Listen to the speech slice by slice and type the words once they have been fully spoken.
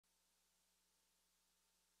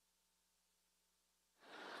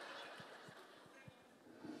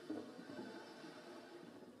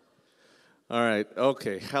All right.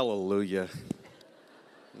 Okay. Hallelujah.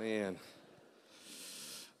 Man.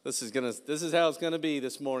 This is how it's gonna be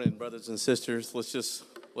this morning, brothers and sisters. Let's just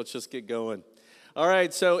get going. All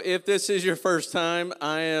right. So if this is your first time,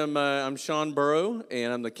 I'm Shaun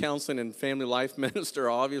and I'm the counseling and family life minister.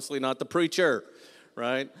 Obviously, not the preacher,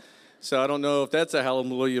 right? So I don't know if that's a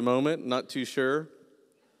hallelujah moment. Not too sure.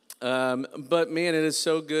 But man, it is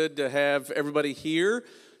so good to have everybody here.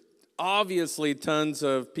 Obviously, tons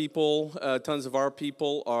of our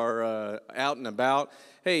people are out and about.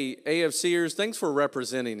 Hey, AFCers, thanks for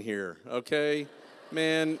representing here, okay?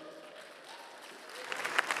 Man,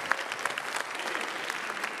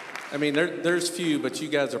 I mean, there's few, but you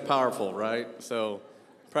guys are powerful, right? So,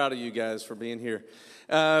 proud of you guys for being here.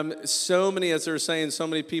 So many, as they were saying, so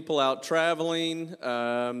many people out traveling,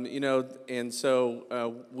 and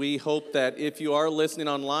so we hope that if you are listening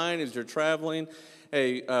online as you're traveling,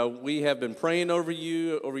 hey, we have been praying over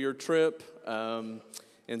you, over your trip, and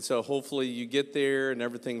so hopefully you get there and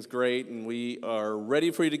everything's great, and we are ready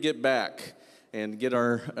for you to get back and get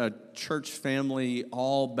our church family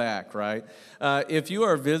all back, right? If you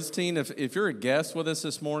are visiting, if you're a guest with us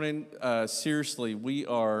this morning, seriously, we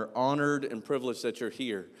are honored and privileged that you're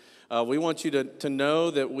here. We want you to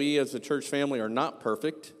know that we as a church family are not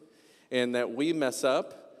perfect and that we mess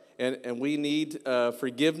up and we need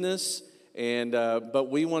forgiveness. But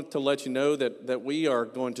we want to let you know that we are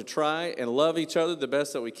going to try and love each other the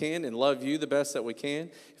best that we can and love you the best that we can.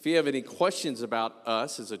 If you have any questions about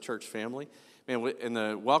us as a church family, man, in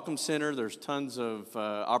the Welcome Center, there's tons of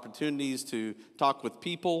opportunities to talk with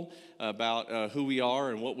people about who we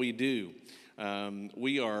are and what we do.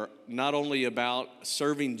 We are not only about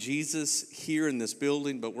serving Jesus here in this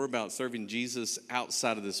building, but we're about serving Jesus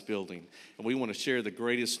outside of this building. And we want to share the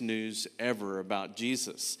greatest news ever about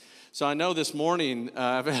Jesus. So I know this morning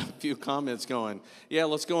I've had a few comments going, yeah,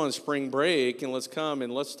 let's go on spring break and let's come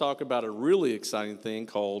and let's talk about a really exciting thing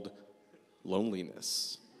called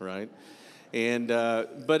loneliness, right? And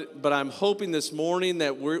but I'm hoping this morning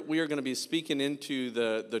that we are going to be speaking into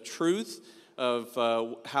the truth of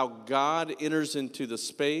how God enters into the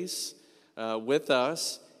space with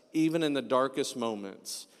us, even in the darkest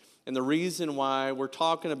moments. And the reason why we're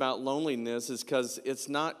talking about loneliness is because it's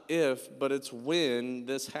not if, but it's when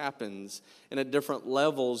this happens and at different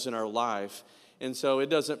levels in our life. And so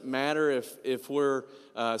it doesn't matter if we're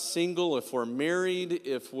single, if we're married,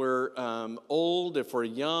 if we're old, if we're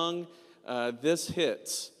young, this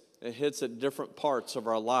hits. It hits at different parts of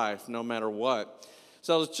our life, no matter what.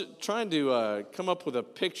 So I was trying to come up with a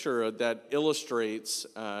picture that illustrates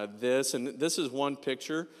this. And this is one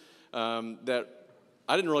picture that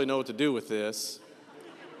I didn't really know what to do with this.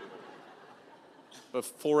 But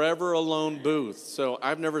Forever Alone booth. So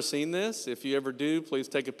I've never seen this. If you ever do, please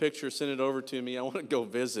take a picture, send it over to me. I want to go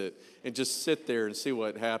visit and just sit there and see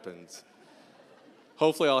what happens.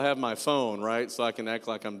 Hopefully I'll have my phone, right, so I can act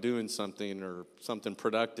like I'm doing something or something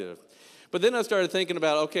productive. But then I started thinking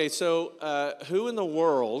about, okay, so who in the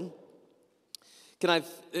world can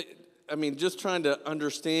just trying to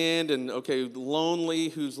understand and, okay, who's lonely,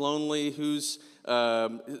 who's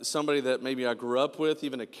somebody that maybe I grew up with,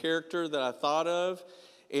 even a character that I thought of.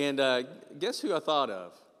 And guess who I thought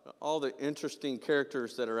of? All the interesting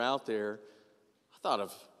characters that are out there. I thought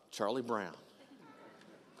of Charlie Brown.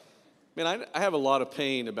 Man, I have a lot of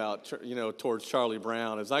pain towards Charlie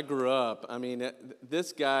Brown. As I grew up,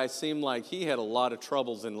 this guy seemed like he had a lot of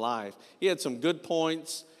troubles in life. He had some good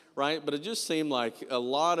points, right? But it just seemed like a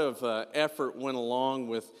lot of effort went along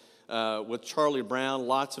with Charlie Brown,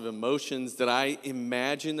 lots of emotions that I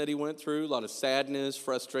imagine that he went through, a lot of sadness,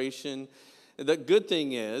 frustration. The good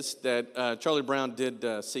thing is that Charlie Brown did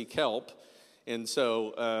seek help. And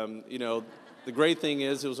so, the great thing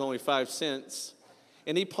is it was only 5 cents.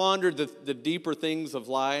 And he pondered the deeper things of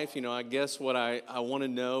life. I guess what I want to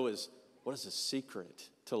know is, what is the secret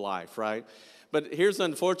to life, right? But here's the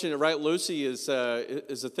unfortunate, right? Lucy is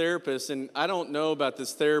a therapist, and I don't know about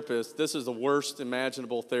this therapist. This is the worst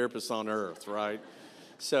imaginable therapist on earth, right?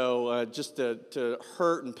 So just to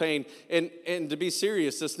hurt and pain. And to be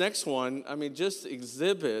serious, this next one, just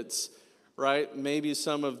exhibits, right, maybe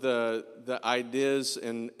some of the ideas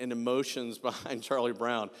and emotions behind Charlie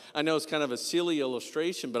Brown. I know it's kind of a silly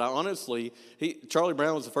illustration, but Charlie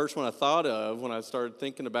Brown was the first one I thought of when I started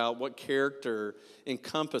thinking about what character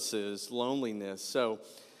encompasses loneliness. So,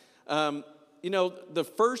 the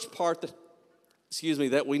first part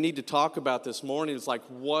that we need to talk about this morning is like,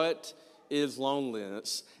 what is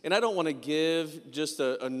loneliness? And I don't want to give just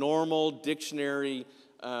a normal dictionary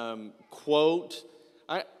quote.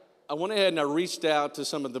 I went ahead and I reached out to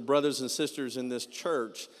some of the brothers and sisters in this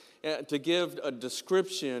church, to give a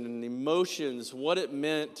description and emotions, what it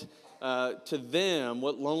meant to them,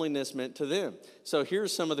 what loneliness meant to them. So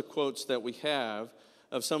here's some of the quotes that we have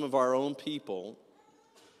of some of our own people.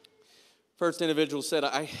 First individual said,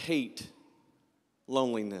 "I hate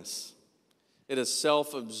loneliness. It is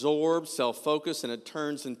self-absorbed, self-focused, and it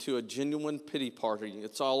turns into a genuine pity party.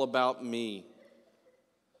 It's all about me.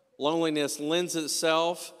 Loneliness lends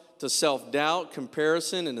itself to self-doubt,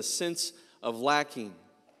 comparison, and a sense of lacking.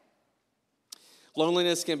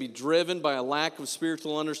 Loneliness can be driven by a lack of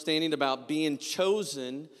spiritual understanding about being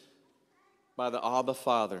chosen by the Abba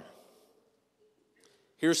Father."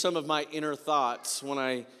 Here's some of my inner thoughts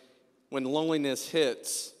when loneliness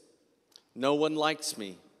hits. No one likes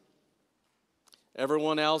me.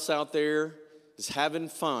 Everyone else out there is having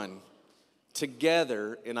fun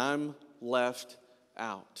together, and I'm left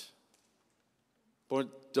out. Boy,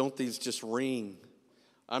 don't these just ring?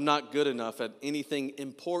 I'm not good enough at anything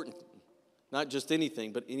important. Not just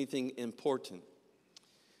anything, but anything important.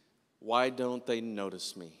 Why don't they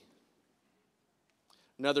notice me?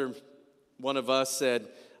 Another one of us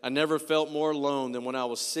said, "I never felt more alone than when I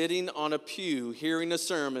was sitting on a pew hearing a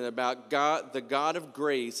sermon about God, the God of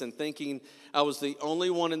grace, and thinking I was the only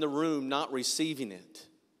one in the room not receiving it."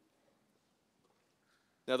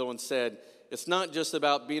 Another one said, "It's not just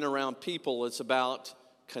about being around people, it's about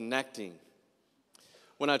connecting.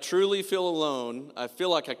 When I truly feel alone, I feel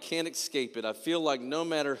like I can't escape it. I feel like no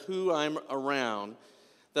matter who I'm around,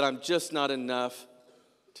 that I'm just not enough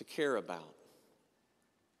to care about."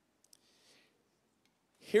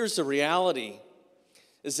 Here's the reality,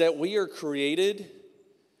 is that we are created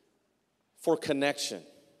for connection.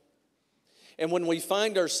 And when we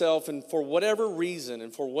find ourselves, and for whatever reason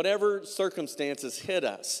and for whatever circumstances hit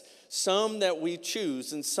us, some that we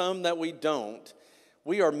choose and some that we don't,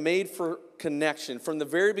 we are made for connection. From the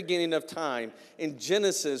very beginning of time, in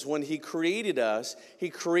Genesis, when He created us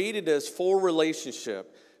for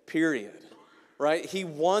relationship, period. Right? He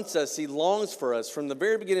wants us, He longs for us from the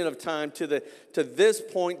very beginning of time to this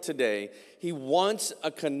point today. He wants a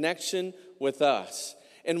connection with us.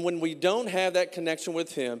 And when we don't have that connection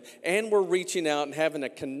with Him, and we're reaching out and having a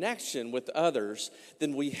connection with others,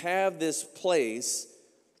 then we have this place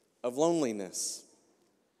of loneliness.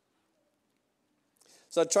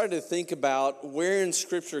 So I tried to think about where in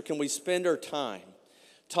Scripture can we spend our time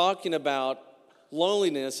talking about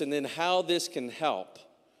loneliness and then how this can help,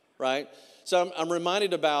 right? So I'm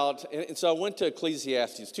reminded about, and so I went to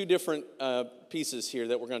Ecclesiastes, two different pieces here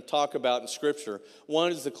that we're going to talk about in Scripture.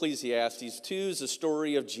 One is Ecclesiastes, two is the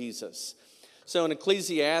story of Jesus. So in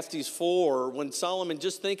Ecclesiastes 4, when Solomon,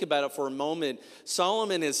 just think about it for a moment,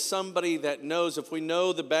 Solomon is somebody that knows, if we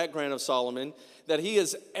know the background of Solomon, that he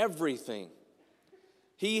is everything.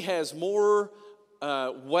 He has more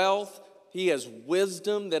wealth. He has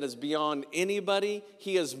wisdom that is beyond anybody.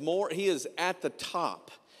 He is at the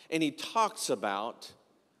top. And he talks about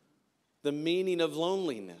the meaning of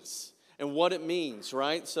loneliness and what it means,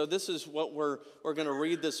 right? So this is what we're going to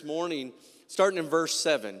read this morning, starting in verse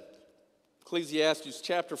 7. Ecclesiastes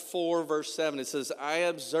chapter 4, verse 7. It says, "I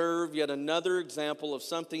observe yet another example of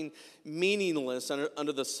something meaningless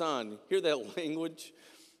under the sun." Hear that language?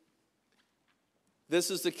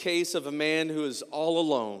 "This is the case of a man who is all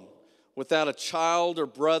alone, without a child or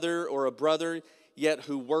brother or a brother, yet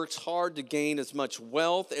who works hard to gain as much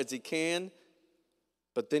wealth as he can.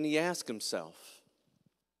 But then he asks himself,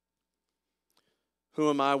 'Who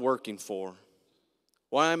am I working for?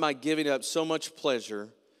 Why am I giving up so much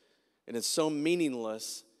pleasure? And it's so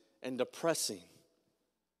meaningless and depressing.'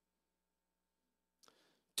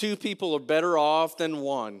 Two people are better off than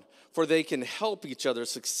one, for they can help each other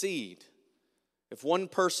succeed. If one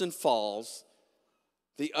person falls,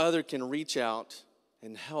 the other can reach out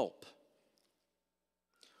and help.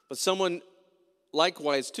 But someone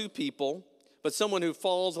who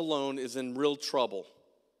falls alone is in real trouble."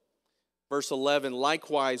 Verse 11,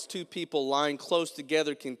 "Likewise, two people lying close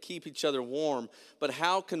together can keep each other warm, but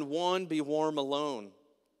how can one be warm alone?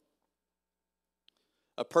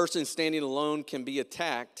 A person standing alone can be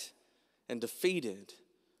attacked and defeated,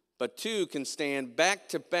 but two can stand back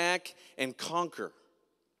to back and conquer.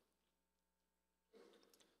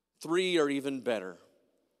 Three are even better,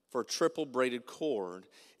 for a triple braided cord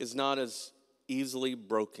is not as easily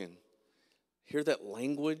broken." Hear that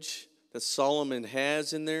language that Solomon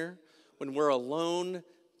has in there? When we're alone,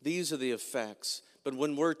 these are the effects. But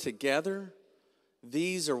when we're together,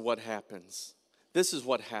 these are what happens. This is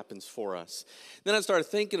what happens for us. Then I started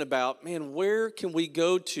thinking about, man, where can we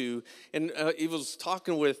go to? And he was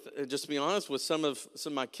talking with, just to be honest, with some of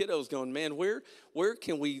my kiddos going, man, where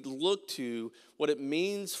can we look to what it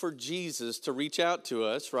means for Jesus to reach out to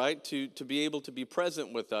us, right? To be able to be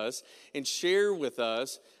present with us and share with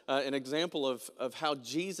us an example of how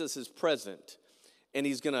Jesus is present. And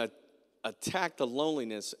he's going to attack the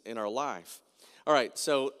loneliness in our life. All right,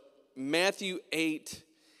 so Matthew 8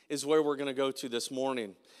 is where we're going to go to this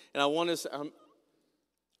morning. And I'm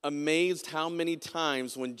amazed how many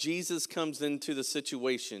times when Jesus comes into the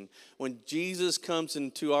situation, when Jesus comes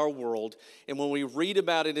into our world, and when we read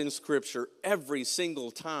about it in Scripture, every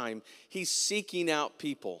single time, he's seeking out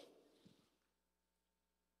people.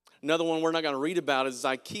 Another one we're not going to read about is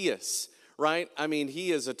Zacchaeus, right? I mean,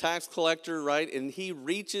 he is a tax collector, right? And he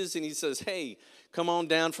reaches and he says, hey, come on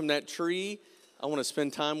down from that tree. I want to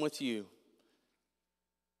spend time with you.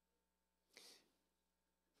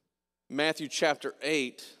 Matthew chapter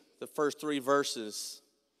 8, the first 3 verses.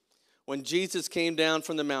 When Jesus came down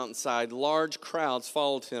from the mountainside, large crowds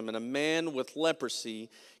followed him, and a man with leprosy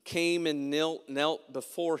came and knelt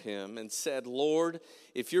before him and said, Lord,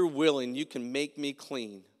 if you're willing, you can make me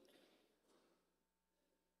clean.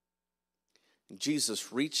 And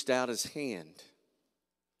Jesus reached out his hand,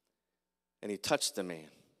 and he touched the man.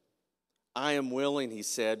 I am willing, he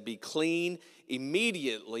said, be clean.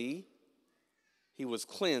 Immediately, he was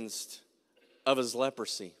cleansed of his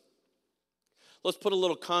leprosy. Let's put a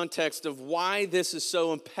little context of why this is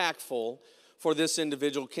so impactful for this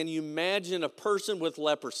individual. Can you imagine a person with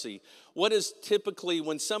leprosy? What is typically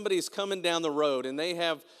when somebody's coming down the road and they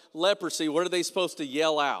have leprosy, what are they supposed to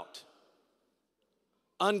yell out?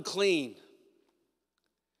 Unclean.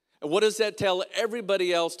 And what does that tell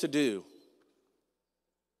everybody else to do?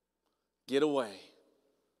 Get away,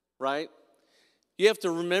 right? You have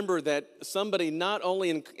to remember that somebody, not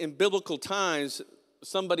only in biblical times,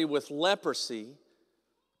 somebody with leprosy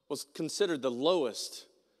was considered the lowest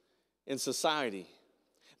in society.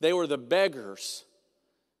 They were the beggars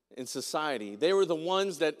in society. They were the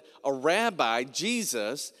ones that a rabbi,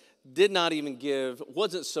 Jesus,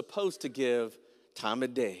 wasn't supposed to give time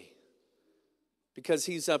of day. Because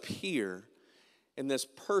he's up here and this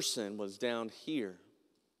person was down here.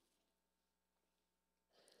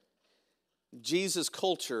 Jesus'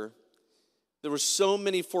 culture, there were so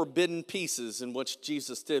many forbidden pieces in which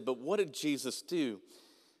Jesus did, but what did Jesus do?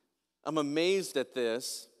 I'm amazed at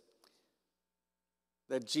this,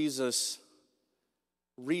 that Jesus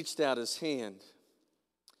reached out his hand.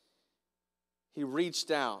 He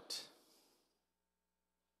reached out.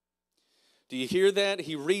 Do you hear that?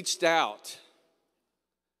 He reached out.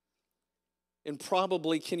 And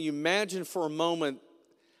probably, can you imagine for a moment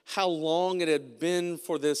how long it had been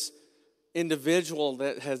for this individual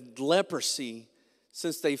that had leprosy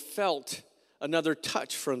since they felt another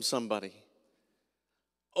touch from somebody?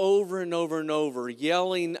 Over and over and over,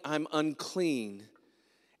 yelling, I'm unclean.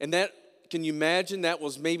 And that, can you imagine, that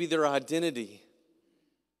was maybe their identity.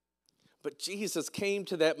 But Jesus came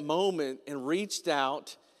to that moment and reached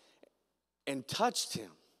out and touched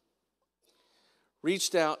him.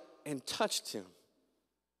 Reached out and touched him.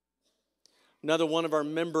 Another one of our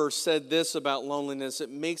members said this about loneliness: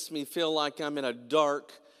 it makes me feel like I'm in a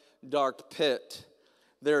dark, dark pit.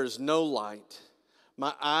 There is no light.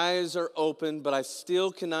 My eyes are open, but I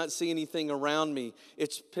still cannot see anything around me.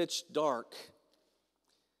 It's pitch dark.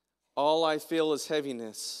 All I feel is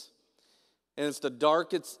heaviness. And if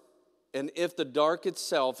the dark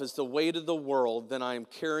itself is the weight of the world, then I am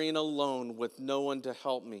carrying alone with no one to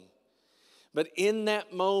help me. But in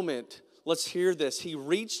that moment, let's hear this. He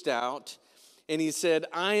reached out and he said,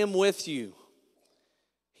 I am with you.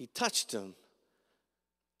 He touched him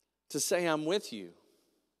to say, I'm with you.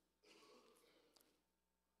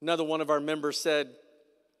 Another one of our members said,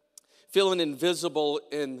 feeling invisible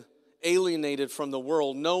and alienated from the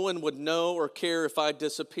world, no one would know or care if I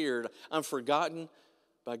disappeared. I'm forgotten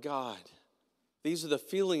by God. These are the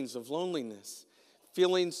feelings of loneliness.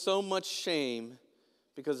 Feeling so much shame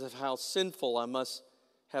because of how sinful I must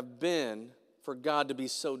have been for God to be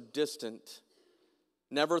so distant.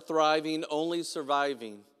 Never thriving, only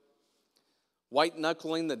surviving.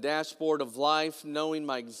 White-knuckling the dashboard of life, knowing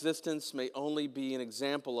my existence may only be an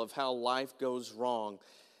example of how life goes wrong.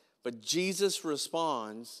 But Jesus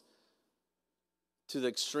responds to the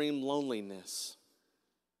extreme loneliness.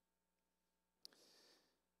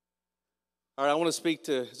 All right, I want to speak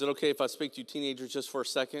to, is it okay if I speak to you teenagers just for a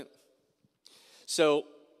second? So,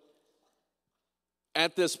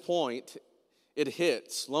 at this point,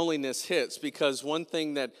 loneliness hits, because one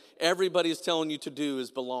thing that everybody's telling you to do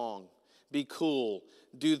is belong. be cool,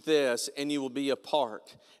 do this, and you will be a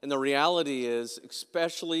part. And the reality is,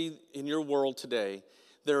 especially in your world today,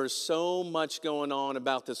 there is so much going on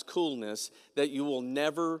about this coolness that you will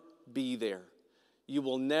never be there. You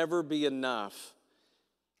will never be enough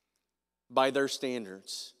by their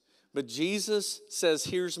standards. But Jesus says,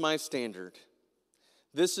 here's my standard.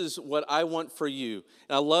 This is what I want for you.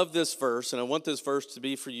 And I love this verse, and I want this verse to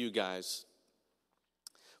be for you guys.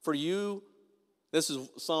 For you, this is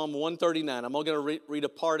Psalm 139. I'm only going to read a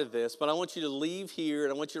part of this, but I want you to leave here,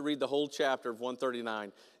 and I want you to read the whole chapter of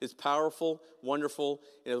 139. It's powerful, wonderful,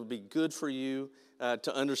 and it'll be good for you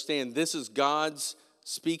to understand. This is God's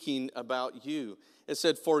speaking about you. It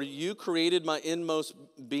said, for you created my inmost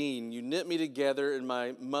being. You knit me together in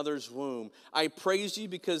my mother's womb. I praise you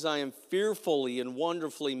because I am fearfully and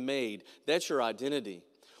wonderfully made. That's your identity.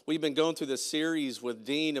 We've been going through this series with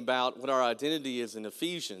Dean about what our identity is in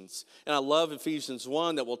Ephesians. And I love Ephesians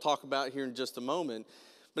 1 that we'll talk about here in just a moment.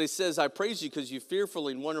 But he says, I praise you because you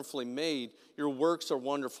fearfully and wonderfully made. Your works are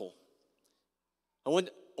wonderful. I want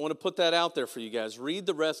to put that out there for you guys. Read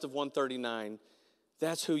the rest of 139.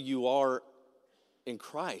 That's who you are in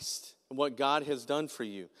Christ and what God has done for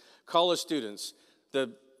you. College students,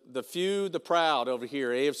 the few, the proud over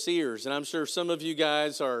here, AFCers, and I'm sure some of you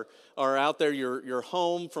guys are out there, you're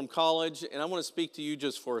home from college, and I want to speak to you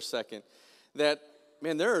just for a second. That,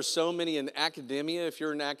 man, there are so many in academia, if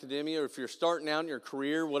you're in academia, or if you're starting out in your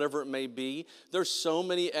career, whatever it may be, there's so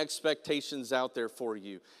many expectations out there for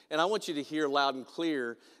you. And I want you to hear loud and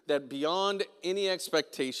clear that beyond any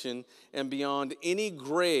expectation and beyond any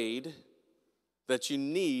grade that you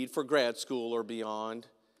need for grad school or beyond,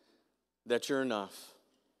 that you're enough.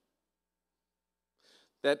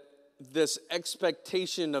 That this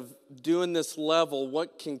expectation of doing this level,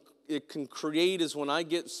 what it can create is when I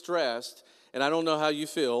get stressed, and I don't know how you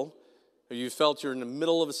feel, or you felt you're in the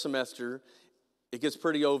middle of a semester, it gets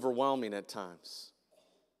pretty overwhelming at times.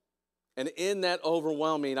 And in that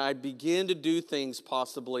overwhelming, I begin to do things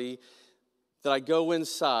possibly that I go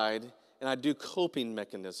inside and I do coping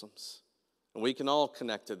mechanisms. And we can all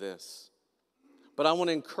connect to this. But I want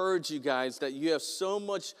to encourage you guys that you have so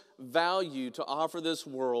much value to offer this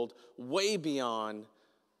world way beyond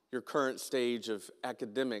your current stage of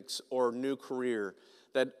academics or new career.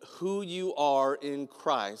 That who you are in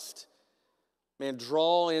Christ, man,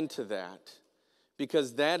 draw into that.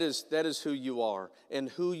 Because that is who you are. And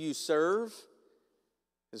who you serve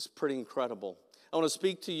is pretty incredible. I want to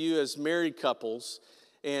speak to you as married couples.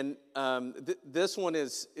 And this one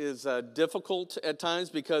is difficult at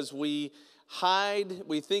times because we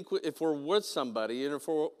think if we're with somebody and if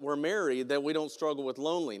we're married that we don't struggle with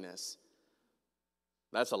loneliness.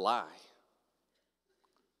 That's a lie.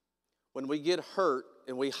 When we get hurt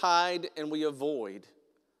and we hide and we avoid,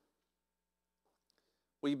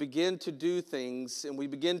 we begin to do things and we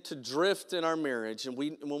begin to drift in our marriage. And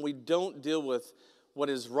when we don't deal with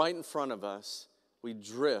what is right in front of us, we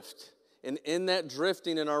drift. And in that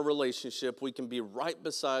drifting in our relationship, we can be right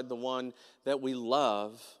beside the one that we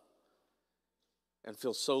love and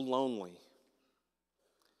feel so lonely.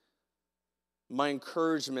 My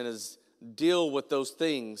encouragement is deal with those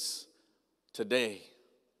things today.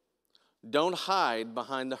 Don't hide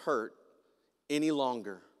behind the hurt any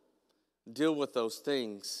longer. Deal with those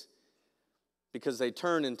things because they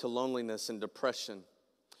turn into loneliness and depression.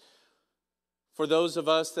 For those of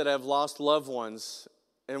us that have lost loved ones,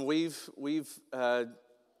 and we've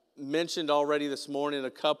mentioned already this morning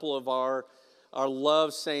a couple of our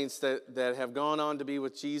loved saints that have gone on to be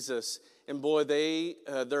with Jesus. And boy,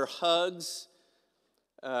 their hugs,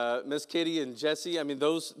 Miss Kitty and Jesse, I mean,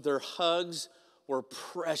 their hugs were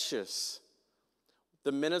precious.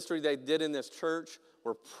 The ministry they did in this church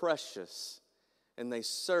were precious, and they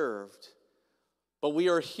served. But we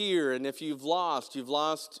are here, and if you've lost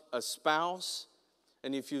a spouse,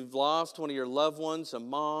 and if you've lost one of your loved ones, a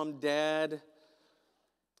mom, dad,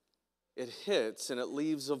 it hits and it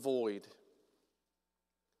leaves a void.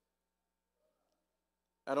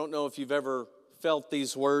 I don't know if you've ever felt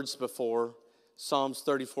these words before. Psalms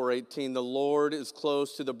 34:18, the Lord is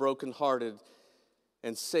close to the brokenhearted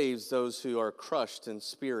and saves those who are crushed in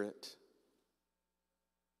spirit.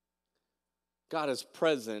 God is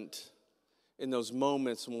present in those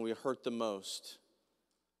moments when we hurt the most.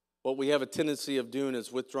 What we have a tendency of doing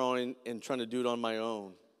is withdrawing and trying to do it on my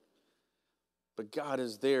own. But God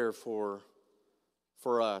is there for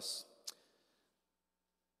us.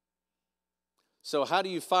 So how do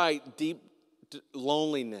you fight deep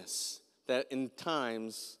loneliness that in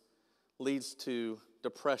times leads to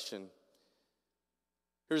depression?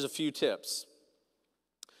 Here's a few tips.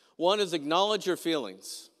 One is acknowledge your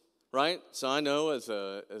feelings. right? So I know as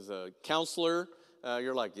a counselor,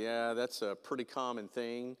 you're like, yeah, that's a pretty common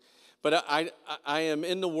thing. But I am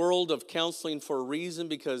in the world of counseling for a reason,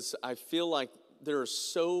 because I feel like there are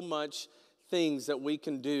so much things that we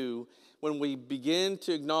can do when we begin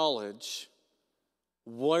to acknowledge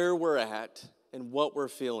where we're at and what we're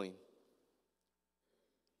feeling.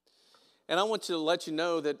 And I want to let you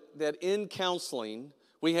know that in counseling,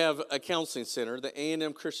 we have a counseling center, the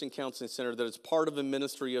A&M Christian Counseling Center, that is part of the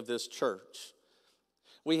ministry of this church.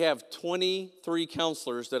 We have 23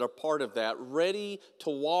 counselors that are part of that, ready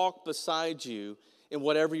to walk beside you in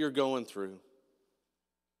whatever you're going through.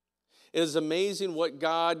 It is amazing what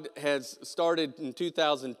God has started in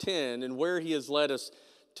 2010 and where He has led us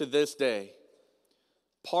to this day.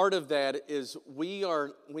 Part of that is we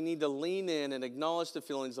need to lean in and acknowledge the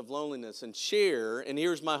feelings of loneliness and share, and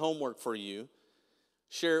here's my homework for you,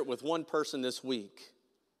 share it with one person this week.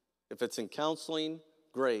 If it's in counseling,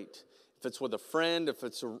 great. If it's with a friend, if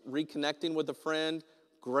it's reconnecting with a friend,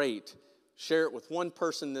 great. Share it with one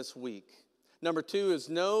person this week. Number 2 is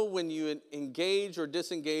know when you engage or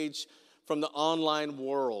disengage from the online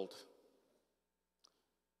world.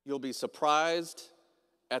 You'll be surprised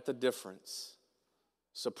at the difference.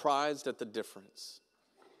 Surprised at the difference.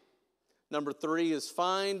 Number 3 is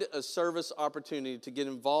find a service opportunity to get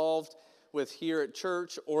involved with here at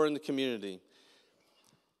church or in the community.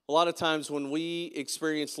 A lot of times when we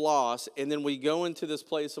experience loss and then we go into this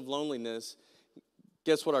place of loneliness,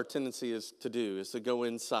 guess what our tendency is to do? Is to go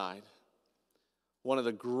inside. One of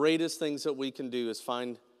the greatest things that we can do is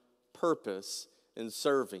find purpose in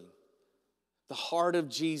serving. The heart of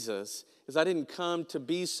Jesus is I didn't come to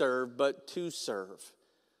be served, but to serve.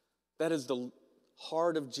 That is the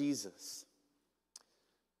heart of Jesus.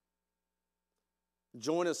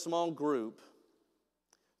 Join a small group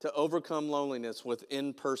to overcome loneliness with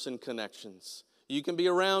in-person connections. You can be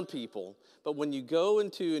around people, but when you go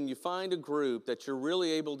into and you find a group that you're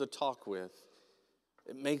really able to talk with,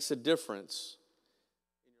 it makes a difference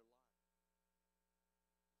in your life.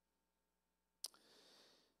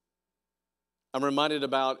 I'm reminded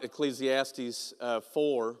about Ecclesiastes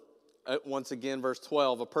 4, once again, verse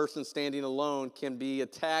 12. A person standing alone can be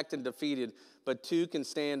attacked and defeated, but 2 can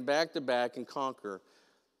stand back to back and conquer.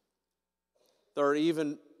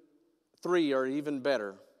 3 are even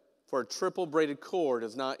better, for a triple braided cord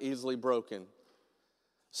is not easily broken.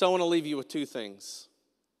 So I want to leave you with 2 things.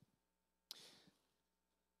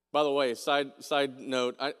 By the way, side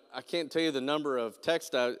note, I can't tell you the number of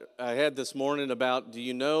texts I had this morning about, do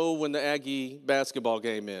you know when the Aggie basketball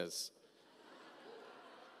game is?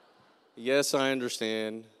 Yes, I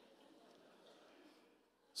understand.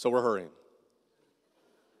 So we're hurrying.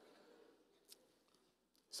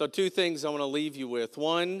 So 2 things I want to leave you with.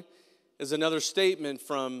 One is another statement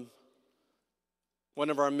from one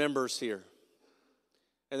of our members here.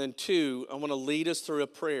 And then 2, I want to lead us through a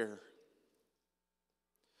prayer.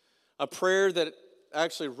 A prayer that I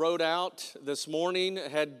actually wrote out this morning,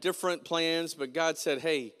 had different plans, but God said,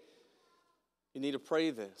 hey, you need to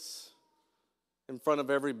pray this in front of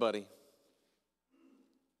everybody.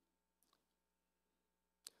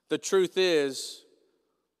 The truth is,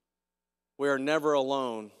 we are never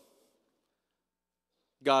alone.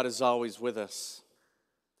 God is always with us.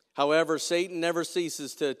 However, Satan never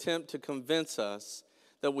ceases to attempt to convince us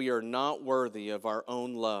that we are not worthy of our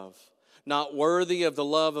own love, not worthy of the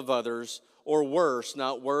love of others, or worse,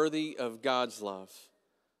 not worthy of God's love.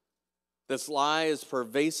 This lie is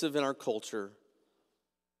pervasive in our culture,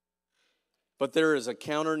 but there is a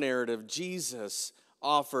counter narrative Jesus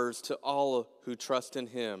offers to all who trust in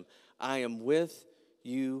Him. I am with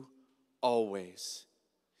you always.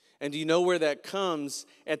 And do you know where that comes?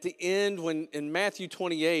 At the end, when in Matthew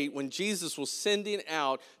 28, when Jesus was sending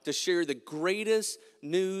out to share the greatest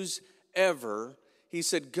news ever, He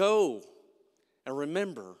said, go and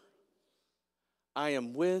remember, I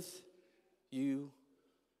am with you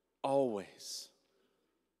always.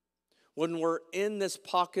 When we're in this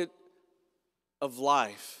pocket of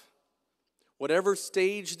life, whatever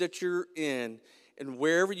stage that you're in, and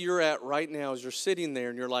wherever you're at right now, as you're sitting there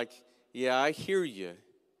and you're like, yeah, I hear you.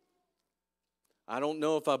 I don't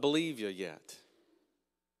know if I believe you yet.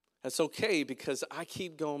 That's okay, because I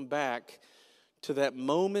keep going back to that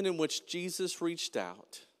moment in which Jesus reached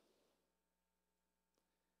out.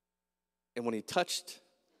 And when He touched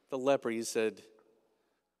the leper, He said,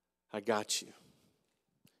 I got you.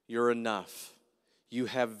 You're enough. You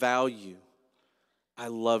have value. I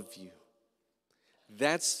love you.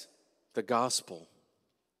 That's the gospel.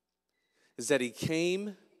 Is that He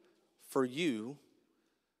came for you,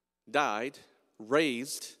 died,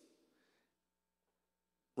 raised.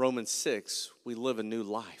 Romans 6, we live a new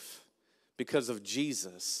life. because of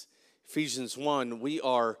Jesus. Ephesians 1, we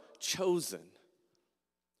are chosen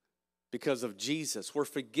because of Jesus. We're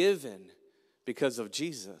forgiven because of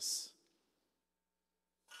Jesus.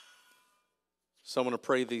 So I want to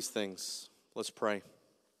pray these things. Let's pray.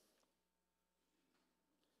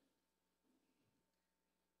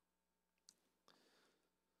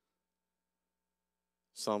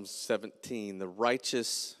 Psalm 17, the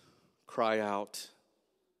righteous cry out,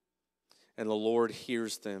 and the Lord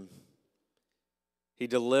hears them. He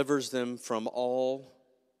delivers them from all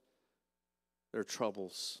their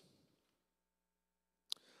troubles.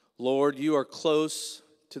 Lord, you are close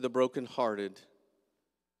to the brokenhearted.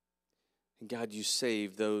 And God, you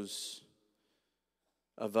save those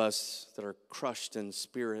of us that are crushed in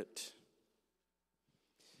spirit.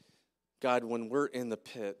 God, when we're in the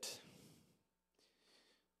pit,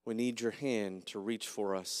 we need your hand to reach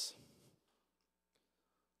for us.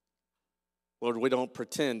 Lord, we don't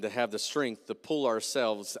pretend to have the strength to pull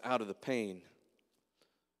ourselves out of the pain.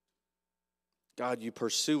 God, you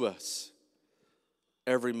pursue us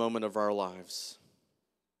every moment of our lives.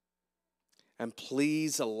 And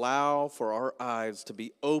please allow for our eyes to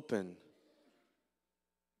be open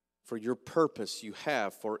for your purpose you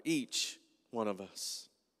have for each one of us.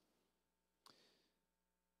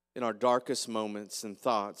 In our darkest moments and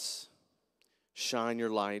thoughts, shine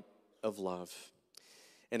your light of love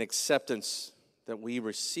and acceptance that we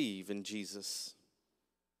receive in Jesus.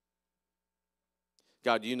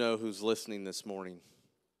 God, you know who's listening this morning.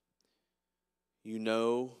 You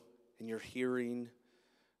know, and you're hearing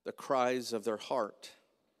the cries of their heart.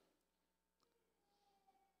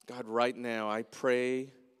 God, right now, I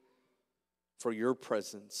pray for your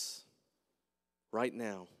presence right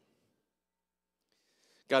now.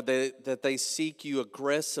 God, that they seek you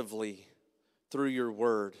aggressively through your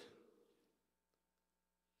word.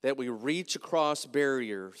 That we reach across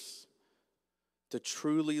barriers to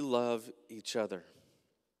truly love each other.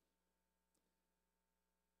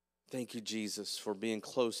 Thank you, Jesus, for being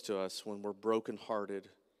close to us when we're brokenhearted.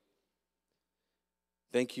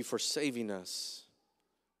 Thank you for saving us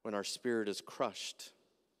when our spirit is crushed.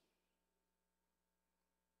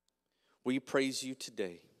 We praise you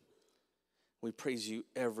today. We praise you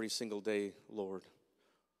every single day, Lord,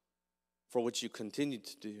 for what you continue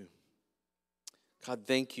to do. God,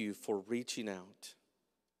 thank you for reaching out.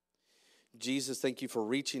 Jesus, thank you for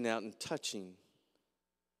reaching out and touching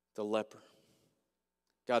the leper.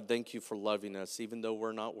 God, thank you for loving us, even though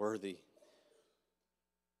we're not worthy.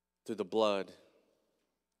 Through the blood,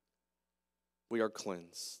 we are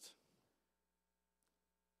cleansed.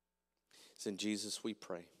 It's in Jesus we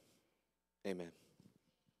pray. Amen.